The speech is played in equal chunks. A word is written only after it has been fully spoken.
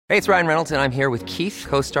Hey, it's Ryan Reynolds, and I'm here with Keith,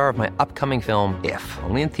 co-star of my upcoming film, If,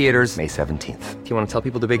 only in theaters May 17th. Do you want to tell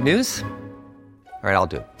people the big news? All right, I'll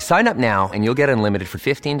do it. Sign up now and you'll get unlimited for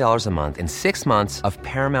 $15 a month and 6 months of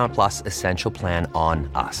Paramount Plus Essential Plan on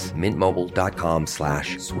us.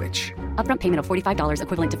 MintMobile.com/switch. Upfront payment of $45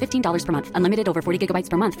 equivalent to $15 per month. Unlimited over 40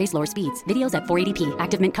 gigabytes per month. Face lower speeds. Videos at 480p.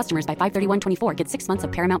 Active Mint customers by 531.24 get 6 months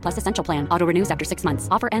of Paramount Plus Essential Plan. Auto renews after 6 months.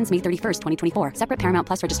 Offer ends May 31st, 2024. Separate Paramount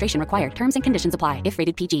Plus registration required. Terms and conditions apply if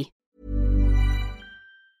rated PG.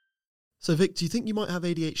 So, Vic, do you think you might have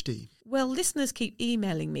ADHD? Well, listeners keep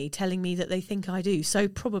emailing me, telling me that they think I do, so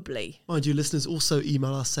probably. Mind you, listeners also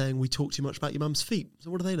email us saying we talk too much about your mum's feet.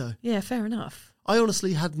 So what do they know? Yeah, fair enough. I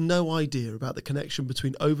honestly had no idea about the connection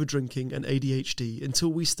between over-drinking and ADHD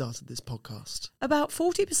until we started this podcast. About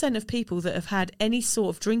 40% of people that have had any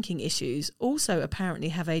sort of drinking issues also apparently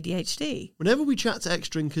have ADHD. Whenever we chat to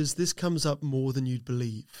ex-drinkers, this comes up more than you'd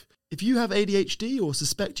believe. If you have ADHD or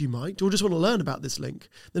suspect you might, or just want to learn about this link,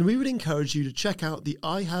 then we would encourage you to check out the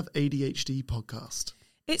I Have ADHD podcast.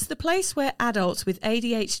 It's the place where adults with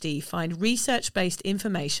ADHD find research-based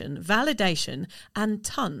information, validation, and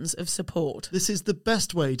tons of support. This is the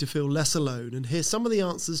best way to feel less alone and hear some of the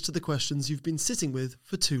answers to the questions you've been sitting with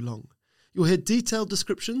for too long. You'll hear detailed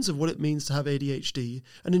descriptions of what it means to have ADHD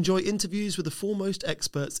and enjoy interviews with the foremost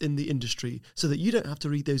experts in the industry so that you don't have to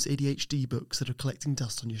read those ADHD books that are collecting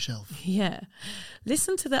dust on your shelf. Yeah.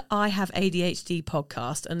 Listen to the I Have ADHD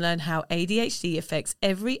podcast and learn how ADHD affects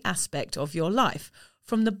every aspect of your life,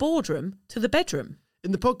 from the boardroom to the bedroom.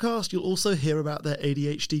 In the podcast, you'll also hear about their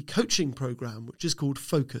ADHD coaching program, which is called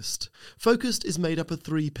Focused. Focused is made up of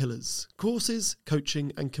 3 pillars: courses,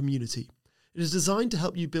 coaching, and community. It is designed to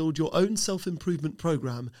help you build your own self-improvement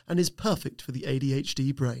program and is perfect for the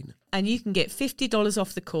ADHD brain. And you can get $50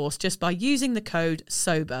 off the course just by using the code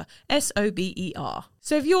SOBER, SOBER.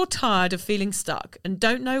 So if you're tired of feeling stuck and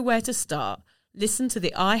don't know where to start, listen to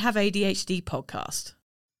the I Have ADHD podcast.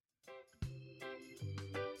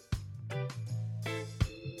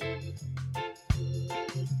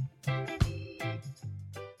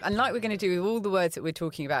 And like we're going to do with all the words that we're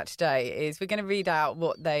talking about today, is we're going to read out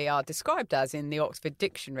what they are described as in the Oxford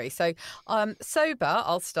Dictionary. So sober,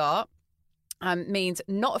 I'll start, means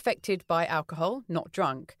not affected by alcohol, not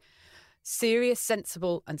drunk. Serious,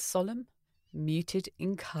 sensible and solemn, muted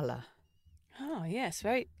in colour. Oh, yes,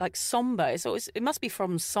 very, like sombre. It must be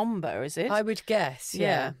from sombre, is it? I would guess,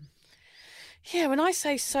 yeah. Yeah, when I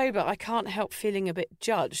say sober, I can't help feeling a bit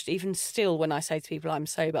judged, even still when I say to people I'm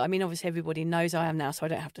sober. I mean, obviously everybody knows I am now, so I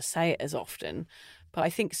don't have to say it as often. But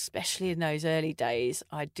I think especially in those early days,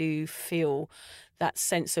 I do feel that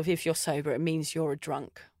sense of if you're sober, it means you're a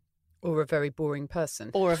drunk. Or a very boring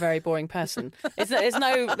person. Or a very boring person. There's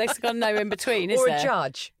got no in between, is or there? Or a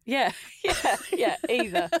judge. Yeah,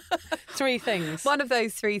 either. 3 things. One of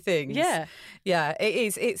those 3 things. Yeah. Yeah, it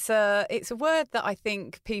is. It's a word that I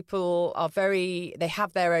think people are they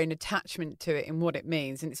have their own attachment to it in what it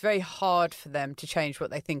means. And it's very hard for them to change what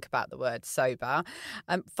they think about the word sober.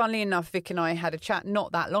 Funnily enough, Vic and I had a chat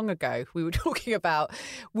not that long ago. We were talking about,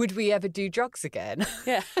 would we ever do drugs again?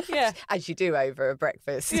 Yeah. As you do over a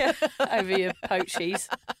breakfast. Yeah, over your poachies.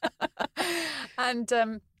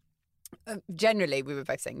 And generally, we were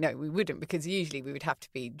both saying, no, we wouldn't, because usually we would have to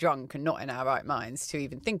be drunk and not in our right minds to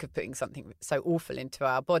even think of putting something so awful into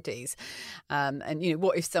our bodies. And,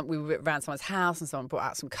 what if we were around someone's house and someone brought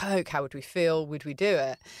out some Coke? How would we feel? Would we do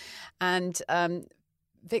it? And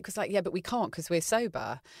Vic was like, yeah, but we can't because we're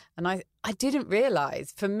sober. And I didn't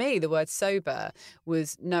realise, for me, the word sober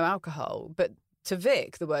was no alcohol. But to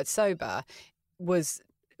Vic, the word sober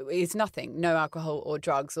is nothing, no alcohol or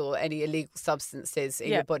drugs or any illegal substances in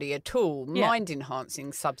your body at all. Yeah.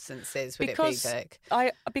 Mind-enhancing substances, would it be, Vic?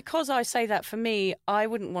 Because I say that, for me, I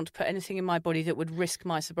wouldn't want to put anything in my body that would risk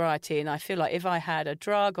my sobriety. And I feel like if I had a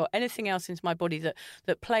drug or anything else into my body that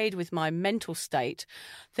played with my mental state,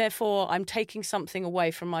 therefore I'm taking something away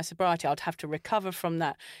from my sobriety. I'd have to recover from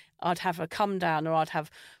that. I'd have a come down, or I'd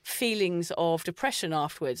have feelings of depression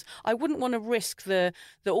afterwards. I wouldn't want to risk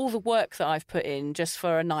all the work that I've put in just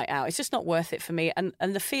for a night out. It's just not worth it for me. And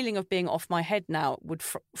the feeling of being off my head now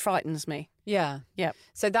frightens me. Yeah. Yeah.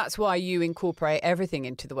 So that's why you incorporate everything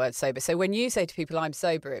into the word sober. So when you say to people, I'm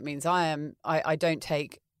sober, it means I don't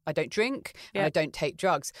drink and I don't take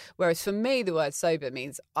drugs. Whereas for me, the word sober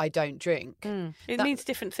means I don't drink. It means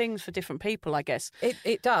different things for different people, I guess.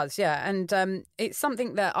 It does, yeah. And it's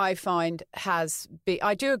something that I find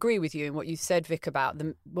I do agree with you in what you said, Vic, about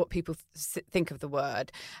what people think of the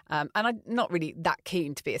word. And I'm not really that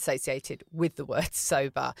keen to be associated with the word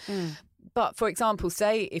sober. But for example,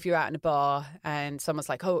 say if you're out in a bar and someone's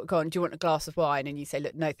like, oh, go on, do you want a glass of wine? And you say,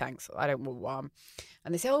 look, no, thanks, I don't want one.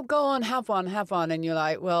 And they say, oh, go on, have one. And you're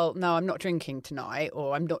like, well, no, I'm not drinking tonight,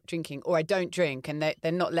 or I'm not drinking, or I don't drink, and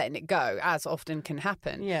they're not letting it go, as often can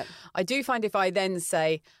happen. Yeah. I do find if I then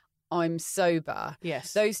say, I'm sober,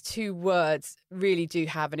 Yes. those two words really do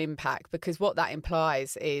have an impact, because what that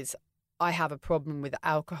implies is I have a problem with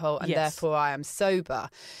alcohol and therefore I am sober.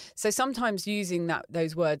 So sometimes using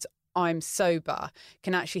those words, I'm sober,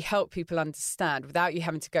 can actually help people understand without you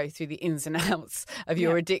having to go through the ins and outs of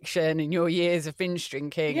your addiction and your years of binge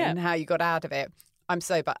drinking and how you got out of it. I'm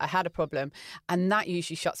sober, I had a problem. And that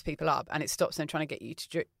usually shuts people up and it stops them trying to get you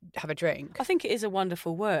to have a drink. I think it is a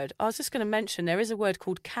wonderful word. I was just going to mention there is a word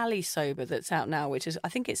called Cali Sober that's out now, which is, I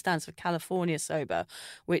think it stands for California Sober,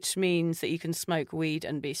 which means that you can smoke weed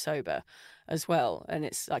and be sober as well. And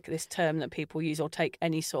it's like this term that people use, or take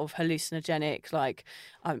any sort of hallucinogenic, like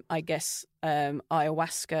I guess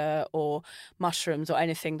ayahuasca or mushrooms or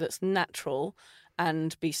anything that's natural,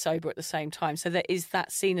 and be sober at the same time. So there is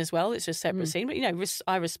that scene as well. It's a separate scene. But,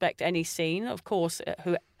 I respect any scene. Of course,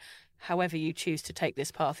 however you choose to take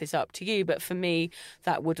this path is up to you. But for me,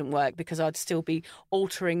 that wouldn't work, because I'd still be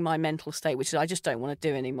altering my mental state, which I just don't want to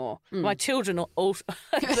do anymore. My children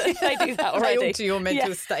they do that already. They alter your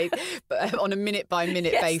mental state, but on a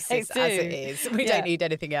minute-by-minute basis, as it is. We don't need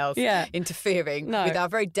anything else interfering with our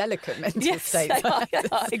very delicate mental state.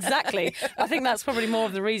 Exactly. I think that's probably more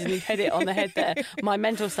of the reason you've hit it on the head there. My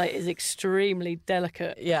mental state is extremely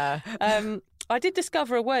delicate. Yeah. I did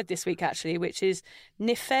discover a word this week, actually, which is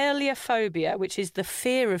nepheliophobia, which is the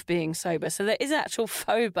fear of being sober. So there is actual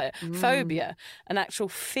phobia, an actual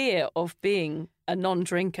fear of being a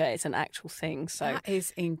non-drinker. It's an actual thing. So that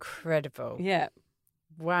is incredible. Yeah.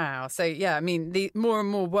 Wow. So, yeah, I mean, the more and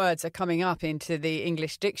more words are coming up into the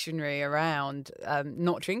English dictionary around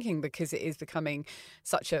not drinking, because it is becoming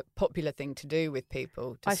such a popular thing to do with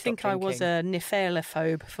people. I think I was a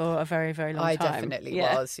nephelophobe for a very, very long time. I definitely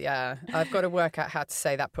was, yeah. I've got to work out how to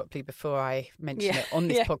say that properly before I mention it on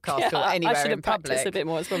this podcast or anywhere I should in have public. practiced a bit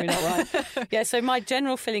more. It's probably not right. So my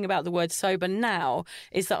general feeling about the word sober now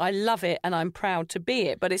is that I love it and I'm proud to be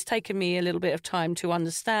it, but it's taken me a little bit of time to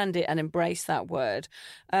understand it and embrace that word.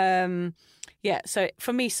 So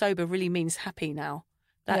for me, sober really means happy now.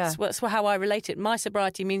 That's how I relate it. My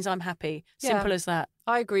sobriety means I'm happy. Simple as that.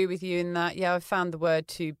 I agree with you in that. Yeah, I've found the word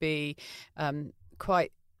to be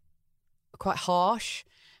quite harsh.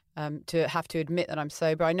 To have to admit that I'm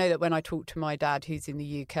sober. I know that when I talk to my dad, who's in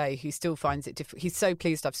the UK, who still finds it difficult. He's so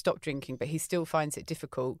pleased I've stopped drinking, but he still finds it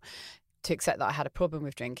difficult to accept that I had a problem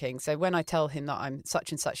with drinking. So when I tell him that I'm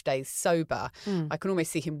such and such days sober, I can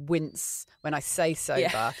almost see him wince when I say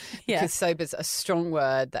sober, because sober's a strong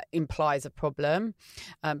word that implies a problem.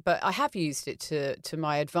 But I have used it to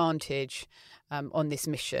my advantage on this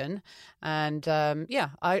mission. And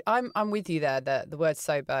I'm with you there that the word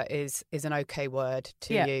sober is an okay word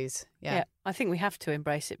to use. Yeah. I think we have to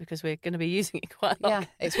embrace it, because we're going to be using it quite a lot. Yeah,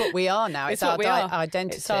 it's what we are now. It's our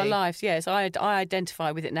identity. It's our lives, yes. I identify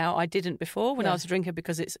with it now. I didn't before when I was a drinker,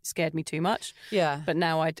 because it scared me too much. Yeah. But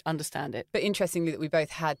now I understand it. But interestingly that we both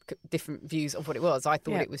had different views of what it was. I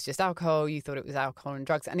thought it was just alcohol. You thought it was alcohol and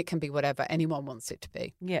drugs. And it can be whatever anyone wants it to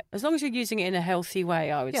be. Yeah, as long as you're using it in a healthy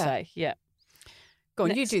way, I would say. Yeah. Go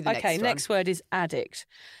on, you do the next one. Okay, next word is addict.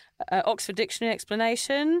 Oxford Dictionary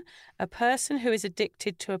explanation: a person who is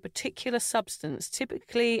addicted to a particular substance,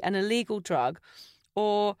 typically an illegal drug,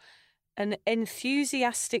 or an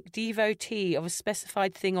enthusiastic devotee of a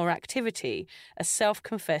specified thing or activity, a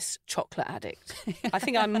self-confessed chocolate addict. I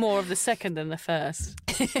think I'm more of the second than the first.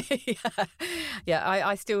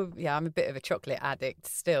 I still, I'm a bit of a chocolate addict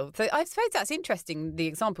still. So I suppose that's interesting, the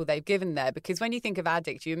example they've given there, because when you think of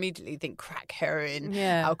addict, you immediately think crack, heroin,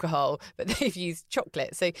 alcohol, but they've used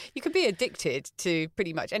chocolate. So you can be addicted to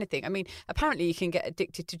pretty much anything. I mean, apparently you can get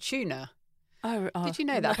addicted to tuna. Oh, did you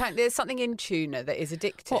know that? Apparently there's something in tuna that is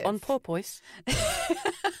addictive. What, on porpoise?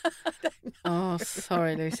 Oh,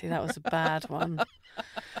 sorry, Lucy, that was a bad one.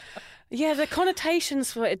 Yeah, the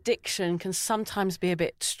connotations for addiction can sometimes be a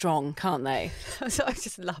bit strong, can't they? So I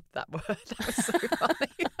just loved that word. That was so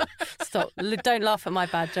funny. Stop. Don't laugh at my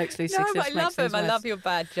bad jokes, Lucy. No, but I love them. I love your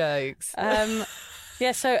bad jokes.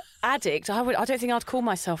 So addict. I don't think I'd call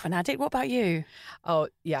myself an addict. What about you? Oh,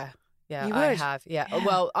 yeah. Yeah, I have. Yeah.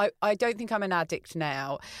 Well, I don't think I'm an addict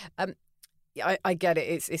now. I get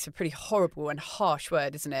it. It's a pretty horrible and harsh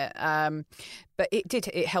word, isn't it? But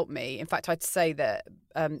it helped me. In fact, I'd say that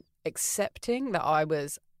accepting that I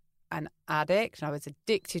was an addict and I was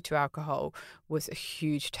addicted to alcohol was a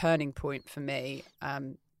huge turning point for me.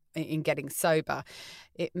 in getting sober,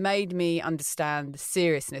 it made me understand the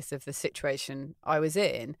seriousness of the situation I was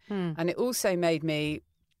in. And it also made me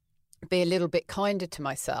be a little bit kinder to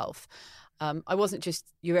myself. I wasn't just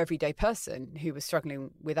your everyday person who was struggling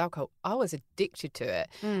with alcohol. I was addicted to it.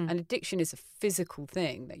 And addiction is a physical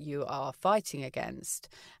thing that you are fighting against.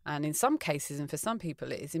 And in some cases, and for some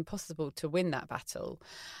people, it is impossible to win that battle.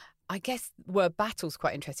 I guess the word battle's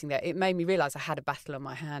quite interesting there. It made me realise I had a battle on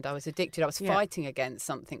my hand. I was addicted. I was fighting against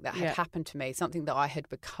something that had happened to me, something that I had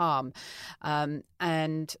become.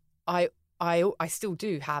 And I still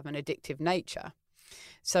do have an addictive nature.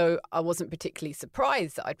 So I wasn't particularly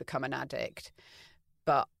surprised that I'd become an addict,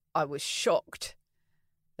 but I was shocked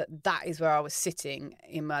that is where I was sitting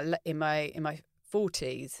in my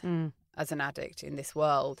 40s as an addict in this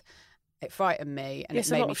world. It frightened me, and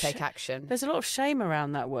it made me take action. There's a lot of shame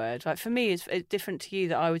around that word. Like, for me, it's different to you,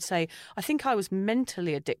 that I would say I think I was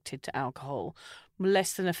mentally addicted to alcohol,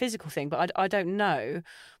 less than a physical thing, but I don't know.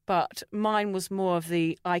 But mine was more of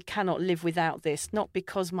the I cannot live without this, not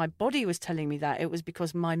because my body was telling me that, it was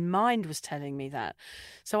because my mind was telling me that.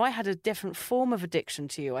 So I had a different form of addiction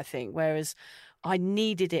to you, I think, whereas I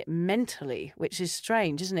needed it mentally, which is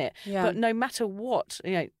strange, isn't it? Yeah. But no matter what,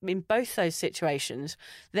 in both those situations,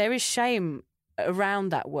 there is shame around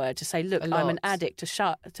that word to say, look, I'm an addict,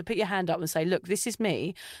 to put your hand up and say, look, this is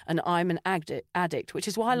me and I'm an addict, which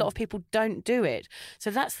is why a lot of people don't do it. So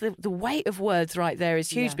that's the weight of words right there is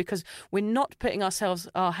huge, because we're not putting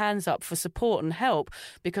our hands up for support and help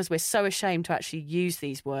because we're so ashamed to actually use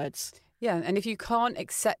these words. Yeah, and if you can't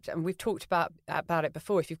accept, and we've talked about it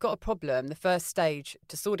before, if you've got a problem, the first stage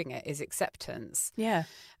to sorting it is acceptance. Yeah.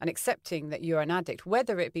 And accepting that you're an addict,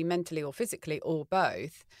 whether it be mentally or physically or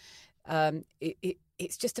both.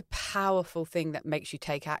 It's just a powerful thing that makes you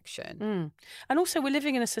take action. And also, we're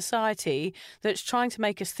living in a society that's trying to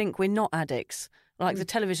make us think we're not addicts. Like the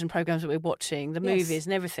television programs that we're watching, the movies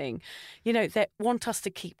and everything, they want us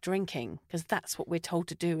to keep drinking because that's what we're told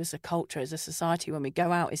to do as a culture, as a society, when we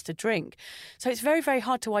go out, is to drink. So it's very, very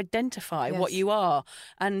hard to identify what you are.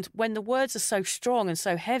 And when the words are so strong and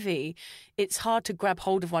so heavy, it's hard to grab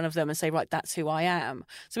hold of one of them and say, right, that's who I am.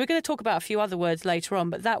 So we're going to talk about a few other words later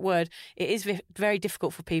on, but that word, it is very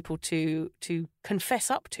difficult for people to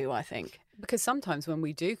confess up to, I think. Because sometimes when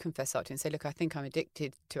we do confess up to and say, look, I think I'm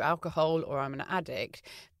addicted to alcohol or I'm an addict,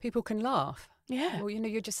 people can laugh. Yeah. Well,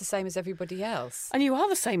 you're just the same as everybody else. And you are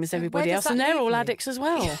the same as everybody else, and they're all addicts as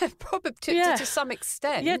well. Yeah, probably to some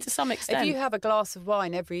extent. Yeah, to some extent. If you have a glass of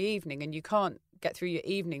wine every evening and you can't get through your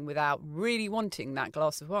evening without really wanting that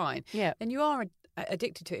glass of wine, then you are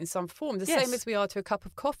addicted to it in some form, the same as we are to a cup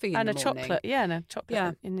of coffee in the morning. And a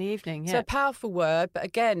chocolate in the evening. Yeah. So a powerful word, but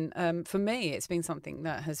again, for me, it's been something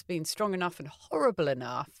that has been strong enough and horrible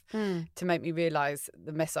enough to make me realise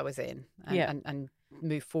the mess I was in and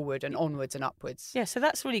move forward and onwards and upwards. Yeah, so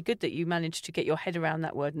that's really good that you managed to get your head around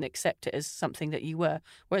that word and accept it as something that you were.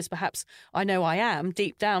 Whereas perhaps I know I am,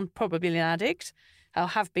 deep down, probably an addict. I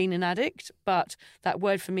have been an addict, but that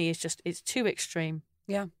word for me is it's too extreme.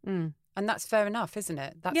 Yeah. And that's fair enough, isn't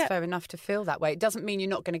it? That's fair enough to feel that way. It doesn't mean you're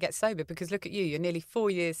not going to get sober, because look at you, you're nearly 4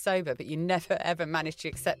 years sober, but you never, ever managed to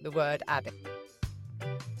accept the word addict.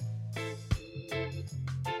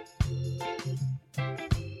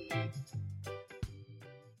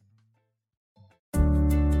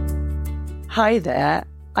 Hi there.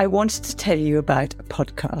 I wanted to tell you about a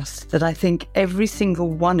podcast that I think every single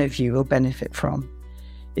one of you will benefit from.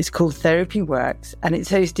 It's called Therapy Works, and it's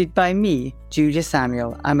hosted by me, Julia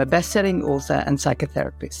Samuel. I'm a best-selling author and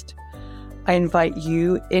psychotherapist. I invite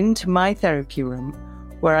you into my therapy room,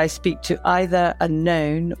 where I speak to either a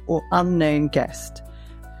known or unknown guest.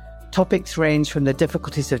 Topics range from the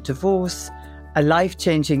difficulties of divorce, a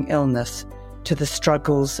life-changing illness, to the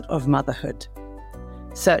struggles of motherhood.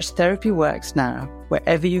 Search Therapy Works now,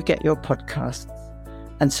 wherever you get your podcasts,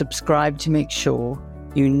 and subscribe to make sure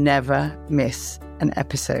you never miss an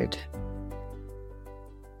episode.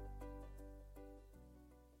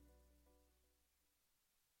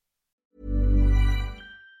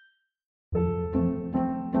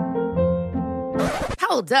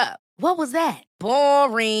 Hold up. What was that?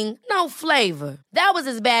 Boring. No flavor. That was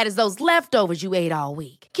as bad as those leftovers you ate all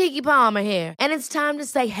week. Keke Palmer here, and it's time to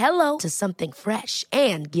say hello to something fresh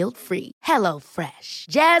and guilt-free. Hello Fresh.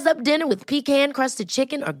 Jazz up dinner with pecan-crusted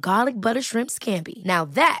chicken or garlic butter shrimp scampi. Now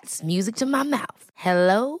that's music to my mouth.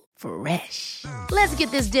 Hello Fresh. Let's get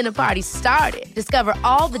this dinner party started. Discover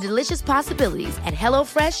all the delicious possibilities at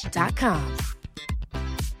HelloFresh.com.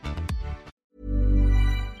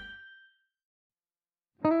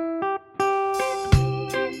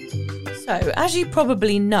 So, as you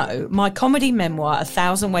probably know, my comedy memoir,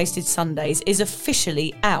 1,000 Wasted Sundays, is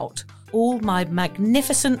officially out. All my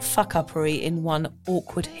magnificent fuck-uppery in one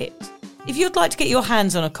awkward hit. If you'd like to get your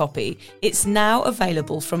hands on a copy, it's now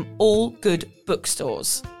available from all good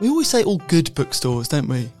bookstores. We always say all good bookstores, don't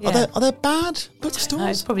we? Yeah. Are there bad bookstores? No,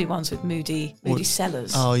 it's probably ones with moody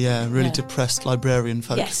sellers. Oh, yeah, really depressed librarian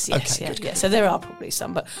folk. Yes, Okay, good. So there are probably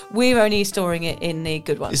some, but we're only storing it in the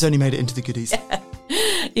good ones. It's only made it into the goodies.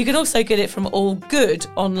 You can also get it from all good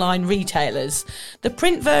online retailers. The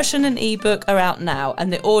print version and ebook are out now,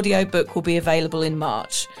 and the audiobook will be available in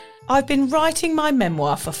March. I've been writing my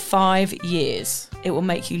memoir for 5 years. It will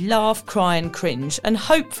make you laugh, cry and cringe, and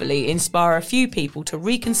hopefully inspire a few people to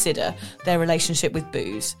reconsider their relationship with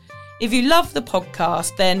booze. If you love the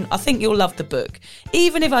podcast, then I think you'll love the book,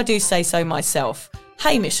 even if I do say so myself.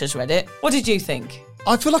 Hamish has read it. What did you think?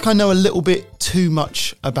 I feel like I know a little bit too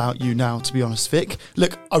much about you now, to be honest, Vic.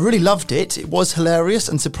 Look, I really loved it. It was hilarious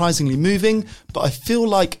and surprisingly moving, but I feel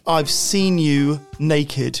like I've seen you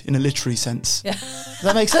naked in a literary sense. Yeah. Does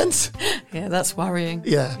that make sense? Yeah, that's worrying.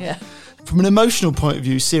 Yeah. From an emotional point of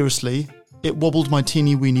view, seriously, it wobbled my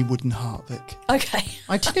teeny weeny wooden heart, Vic. Okay.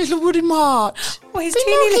 My teeny little wooden heart. Well, his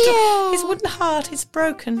wooden heart is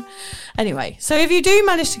broken. Anyway, so if you do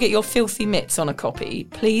manage to get your filthy mitts on a copy,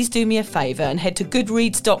 please do me a favour and head to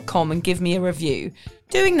goodreads.com and give me a review.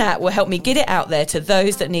 Doing that will help me get it out there to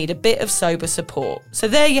those that need a bit of sober support. So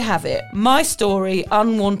there you have it. My story,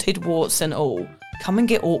 unwanted warts and all. Come and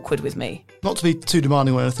get awkward with me. Not to be too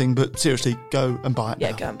demanding or anything, but seriously, go and buy it now.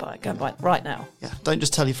 Yeah, go and buy it. Go and buy it right now. Yeah, don't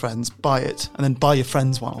just tell your friends, buy it, and then buy your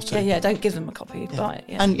friends one or two. Yeah, don't give them a copy, buy it.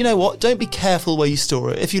 Yeah. And you know what? Don't be careful where you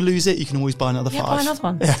store it. If you lose it, you can always buy another 5. Buy another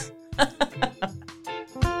one. Yeah.